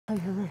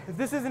If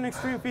this isn't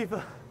Xtreme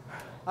FIFA,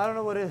 I don't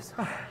know what is.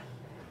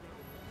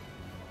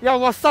 Yo,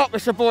 what's up?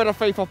 It's your boy, the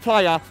Fifa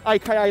Playa,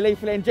 aka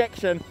Lethal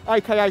Injection,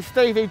 aka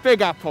Stevie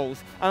Big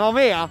Apples, and I'm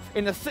here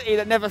in the city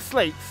that never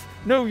sleeps,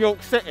 New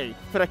York City,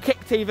 for the Kick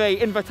TV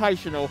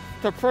Invitational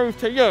to prove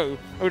to you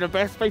who the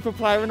best FIFA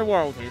player in the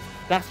world is.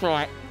 That's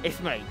right, it's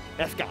me.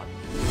 Let's go.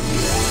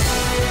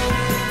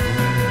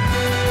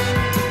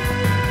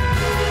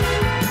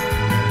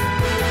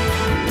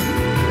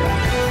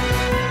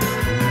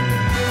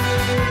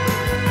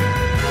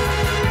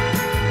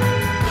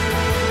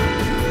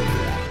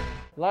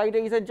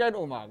 Ladies and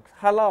gentlemen,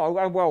 hello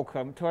and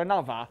welcome to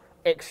another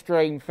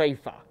Xtreme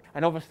FIFA.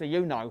 And obviously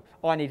you know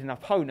I need an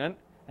opponent,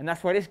 and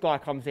that's where this guy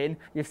comes in.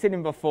 You've seen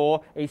him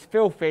before, he's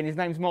filthy and his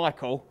name's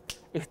Michael.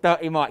 It's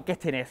DirtyMike,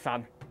 get in here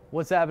son.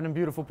 What's happening,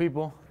 beautiful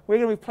people? We're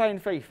going to be playing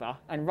FIFA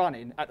and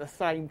running at the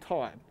same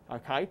time,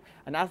 okay?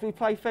 And as we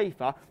play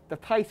FIFA, the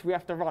pace we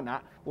have to run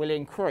at will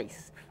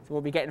increase. So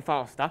we'll be getting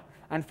faster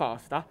and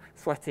faster,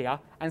 sweatier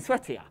and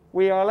sweatier.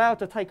 We are allowed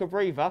to take a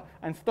breather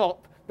and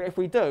stop, but if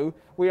we do,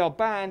 we are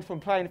banned from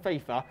playing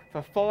FIFA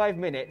for 5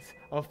 minutes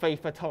of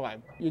FIFA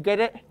time. You get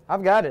it?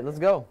 I've got it, let's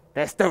go.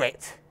 Let's do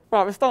it.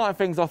 Right, we're starting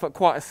things off at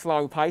quite a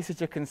slow pace, as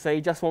you can see,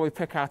 just while we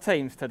pick our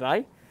teams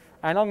today.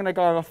 And I'm going to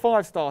go with a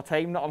 5-star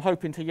team that I'm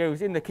hoping to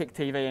use in the Kick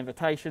TV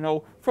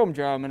Invitational from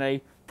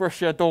Germany,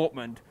 Borussia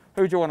Dortmund.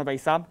 Who do you want to be,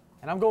 Sam?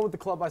 And I'm going with the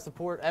club I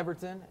support,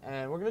 Everton,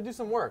 and we're going to do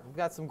some work. We've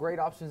got some great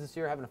options this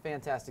year, having a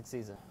fantastic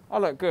season. I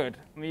look good.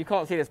 I mean, you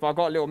can't see this, but I've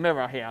got a little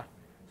mirror here,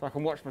 so I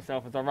can watch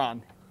myself as I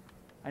run.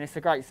 And it's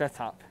a great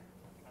setup.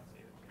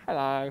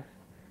 Hello.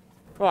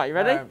 Right, you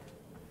ready?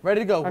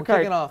 Ready to go, we're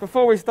kicking off.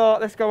 Before we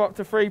start, let's go up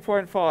to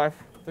 3.5.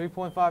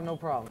 3.5, no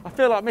problem. I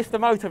feel like Mr.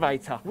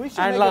 Motivator. We should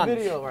make a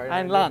video right now.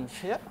 And lunch.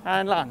 Yep.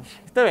 And lunch.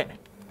 Let's do it.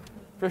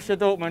 Borussia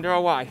Dortmund are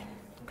away.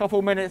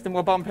 Couple minutes, then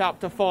we'll bump it up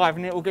to 5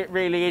 and it will get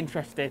really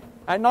interesting.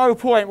 At no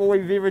point will we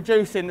be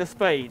reducing the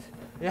speed.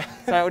 Yeah.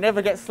 So it will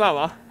never get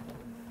slower.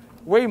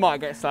 We might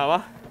get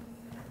slower.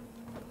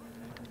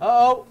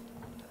 Uh-oh.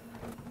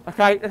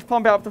 Okay, let's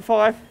pump it up to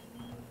 5.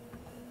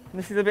 And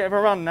this is a bit of a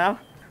run now.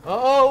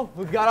 Uh-oh,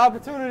 we've got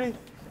opportunity.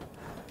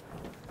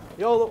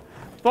 YOLO.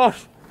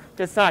 Bosh.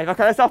 Good save.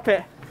 Okay, let's up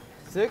it.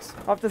 6.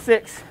 Up to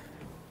 6.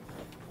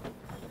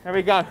 There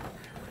we go.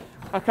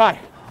 Okay.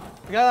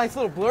 You got a nice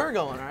little blur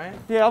going, right?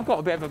 Yeah, I've got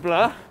a bit of a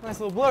blur. Nice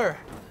little blur.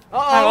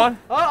 Uh-oh. Hang on.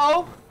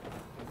 Uh-oh.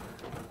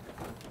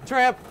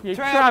 Tramp. You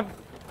Tramp. tramp.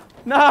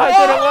 No, it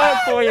didn't work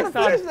for you,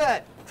 son. Finish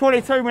that.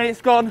 22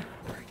 minutes gone.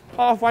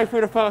 Halfway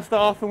through the first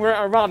half, and we're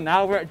at a run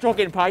now. We're at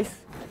jogging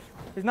pace.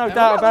 There's no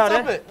doubt about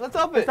it. Let's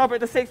up it. Let's up it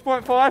to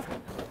 6.5.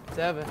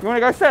 7. You want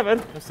to go 7?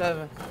 No,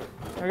 7.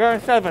 We're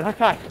going 7.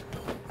 Okay.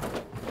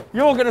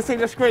 You're going to see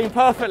the screen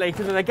perfectly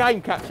because of the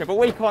game capture, but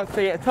we can't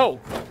see it at all.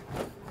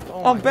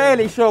 Oh I'm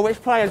barely sure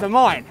which players are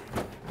mine.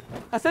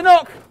 That's a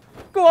knock.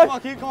 Go on. Come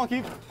on, keep. Come on,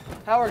 keep.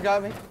 Howard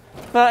got me.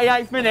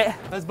 38th minute.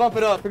 Let's bump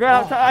it up. We're going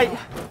up to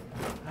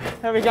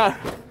 8. There we go.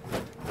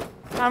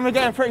 And we're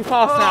getting pretty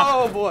fast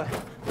now. Oh boy.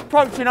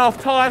 Approaching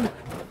half time.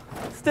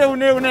 Still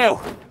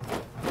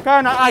 0-0.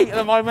 Going at 8 at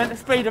the moment, the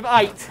speed of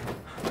 8.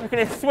 Look at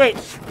this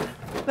switch.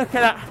 Look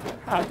at that.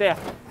 Oh dear.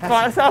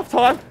 Right, it's half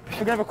time. We're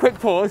going to have a quick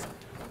pause.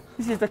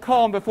 This is the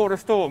calm before the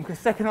storm, because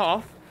second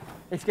half,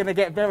 it's going to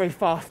get very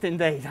fast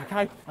indeed,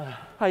 okay?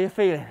 How you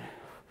feeling?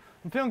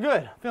 I'm feeling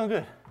good. Feeling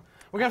good.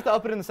 We're going to have to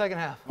up it in the second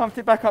half. Pumped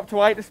it back up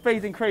to 8. The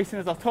speed's increasing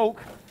as I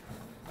talk.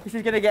 This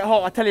is going to get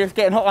hot. I tell you, it's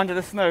getting hot under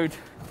the snood.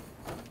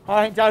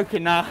 I ain't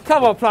joking now.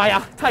 Come on,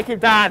 player. Take him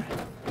down.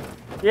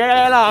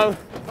 Yellow.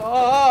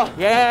 Oh.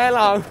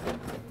 Yellow.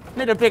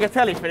 Need a bigger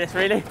telly for this,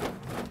 really.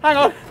 Hang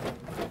on.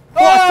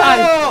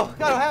 Oh,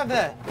 gotta have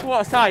that.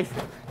 What a save.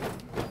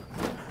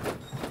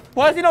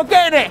 Why is he not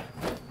getting it?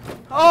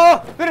 Oh,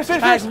 finish.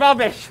 That's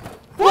rubbish.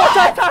 What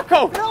a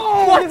tackle.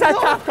 No, what a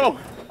tackle.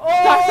 Oh,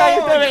 that's how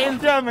you do it in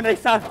Germany,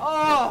 son.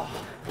 Oh.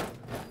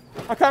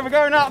 Okay, we're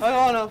going up.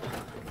 I'm going up.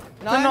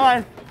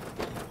 9.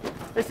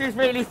 This is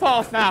really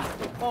fast now.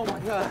 Oh my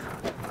God.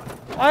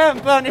 I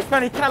haven't burnt this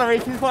many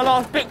calories since my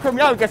last Bikram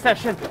yoga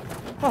session.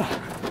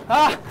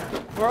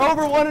 We're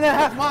over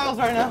 1.5 miles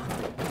right now.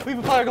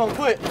 FIFA player gonna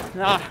quit.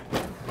 Nah,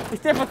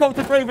 it's difficult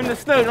to breathe in the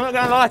snood, I'm not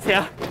gonna lie to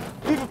you.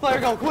 FIFA player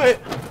gonna quit.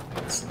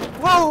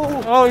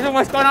 Whoa! Oh, he's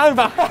almost gone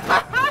over.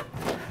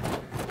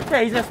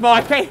 Jesus,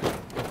 Mikey.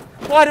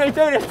 Why do we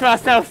do this to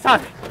ourselves,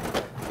 son?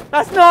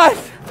 That's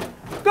nice.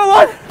 Go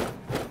on.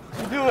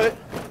 You do it.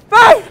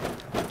 Bang!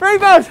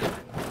 Rebound.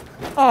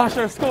 Oh, I should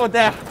have scored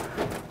there.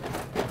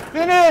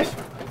 Finish.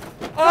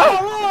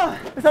 Oh,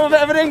 let's have a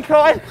bit of an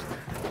incline.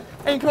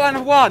 Incline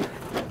of 1.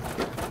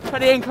 Put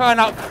the incline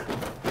up.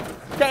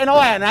 Getting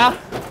higher now.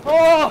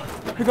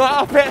 Oh, we've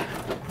got to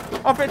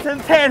up it to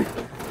 10.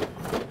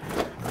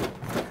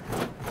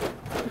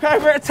 Okay,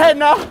 we're at 10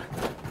 now.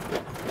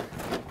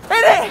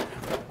 Hit it!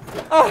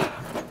 Oh,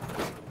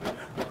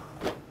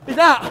 he's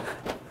out.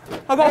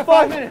 I've got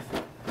 5 minutes.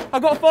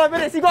 I've got 5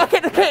 minutes. You got to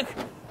hit the kick.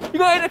 You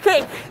got to hit the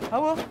kick. I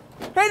will. Hit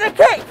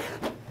the kick.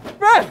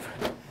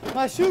 Ref.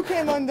 My shoe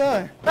came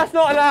undone. That's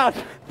not allowed.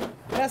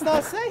 That's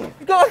not safe.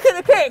 You got to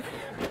hit the kick.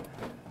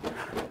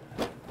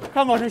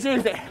 Come on, let's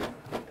use it.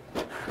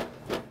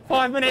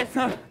 5 minutes.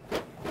 No,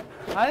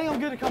 I think I'm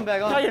good to come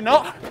back on. no you're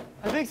not.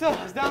 I think so.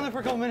 I was down there for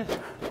a couple minutes.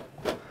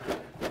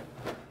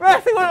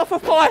 Ref, he went off for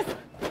 5.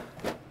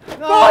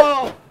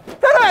 No!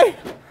 Penalty!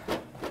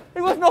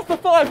 He wasn't off for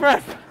 5,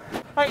 ref.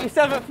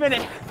 87th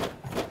minute.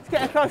 It's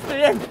getting close to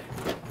the end.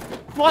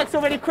 Mike's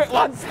already quit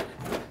once.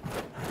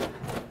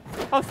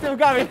 I'm still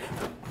going.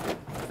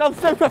 So I'm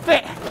super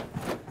fit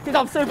because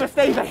I'm Super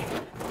Stevie.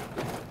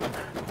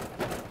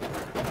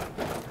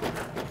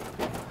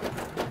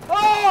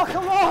 Oh,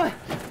 come on!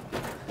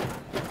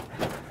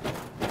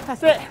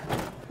 That's it.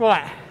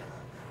 Right.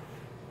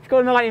 It's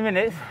got 90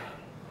 minutes.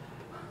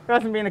 There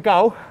hasn't been a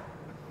goal.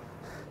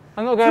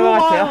 I'm not going to lie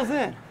to you. 2 miles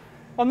in.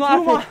 I'm not 2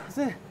 happy. miles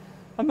in.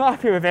 I'm not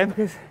happy with him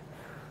because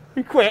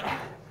he quit.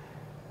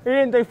 He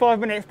didn't do 5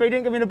 minutes, but he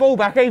didn't give me the ball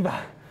back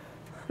either.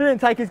 He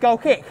didn't take his goal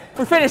kick.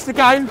 We finished the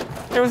game.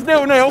 It was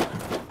 0-0.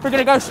 We're going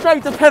to go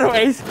straight to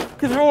penalties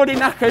because we're already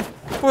knackered.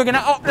 We're going to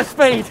up the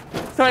speed,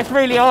 so it's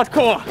really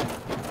hardcore.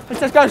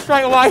 Let's just go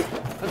straight away.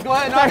 Let's go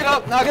ahead, knock it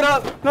up, knock it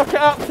up. Knock it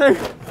up to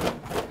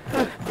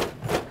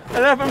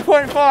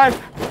 11.5.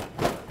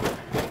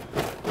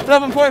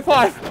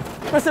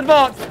 11.5. Let's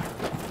advance.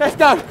 Let's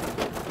go.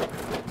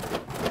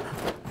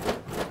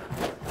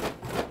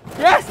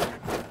 Yes!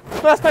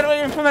 First penalty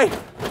in for me.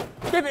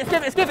 Skip it,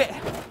 skip it, skip it.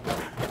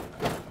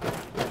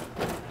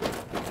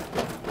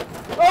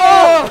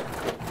 Oh!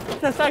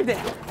 Just saved it.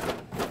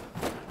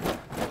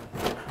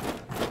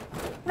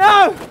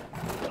 No!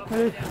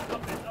 Yes!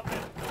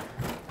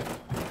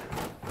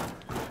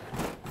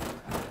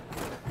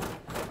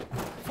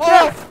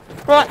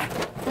 Right,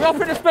 we're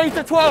upping the speed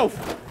to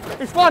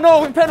 12. It's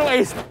 1-1 in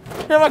penalties.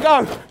 Here I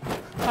go.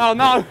 Oh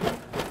no.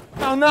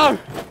 Oh no.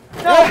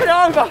 No, put it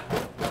over.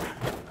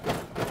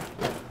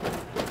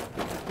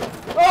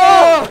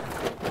 Oh!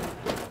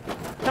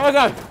 Here I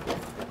go.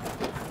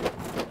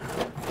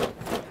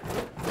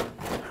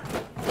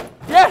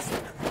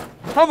 Yes!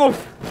 Come on.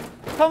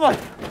 Come on.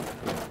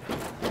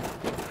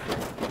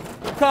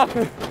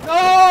 Kaku.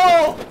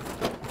 No!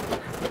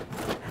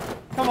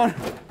 Come on.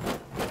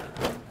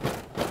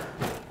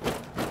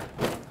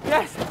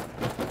 Yes!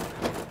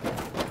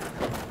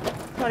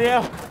 Bloody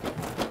hell.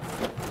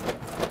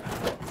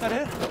 Is that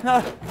it?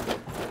 No.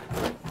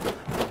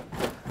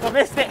 I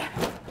missed it.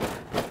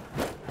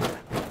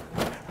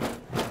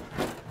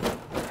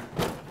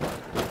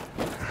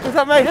 What's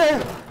that mean?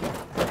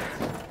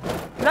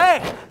 No!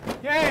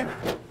 Game!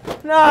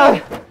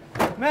 No!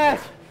 Match!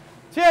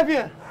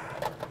 Champion!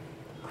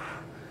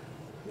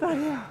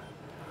 Bloody hell.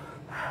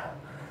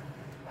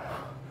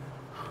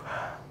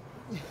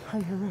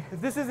 If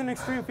this isn't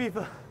Xtreme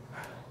FIFA,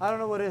 I don't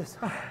know what is.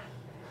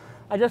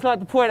 I'd just like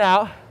to point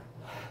out,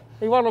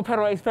 he won on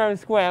penalties fair and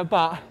square,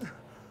 but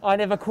I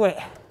never quit.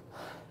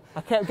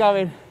 I kept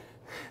going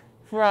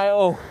throughout it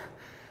all.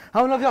 I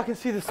don't know if y'all can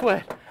see the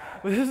sweat,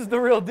 but this is the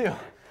real deal.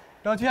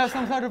 Don't you have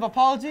some sort of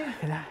apology?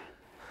 Yeah,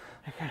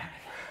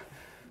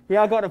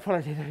 I got an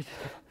apology.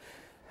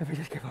 Let me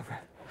just give over it.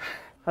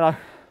 Hello.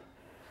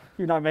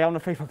 You know me, I'm the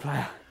FIFA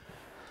player.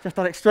 Just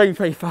on Xtreme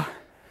FIFA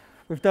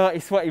with Dirty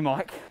Sweaty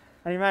Mike.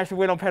 And he managed to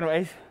win on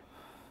penalties.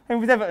 It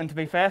was Everton, to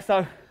be fair,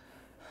 so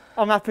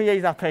I'm happy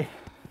he's happy.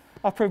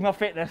 I proved my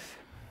fitness.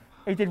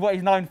 He did what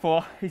he's known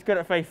for. He's good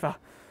at FIFA.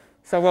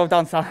 So well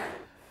done, son.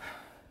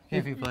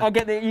 You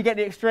get the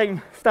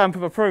Xtreme stamp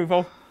of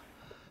approval.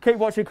 Keep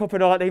watching Copper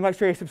Nightly, make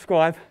sure you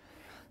subscribe.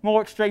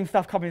 More Xtreme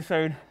stuff coming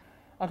soon.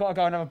 I've got to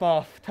go and have a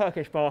bath,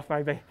 Turkish bath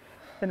maybe,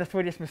 then a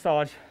Swedish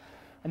massage,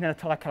 and then a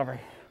Thai curry.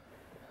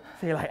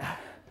 See you later.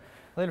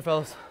 Later,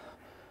 fellas.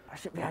 I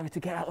should be able to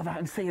get out of that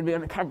and see me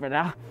on the camera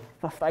now.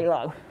 If I stay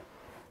low,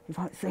 you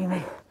won't see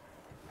me.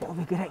 It'll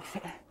be a good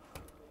exit.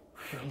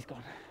 He's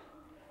gone.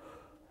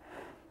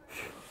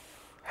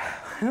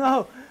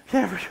 No,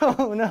 camera,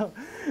 go, no.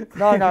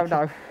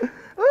 No.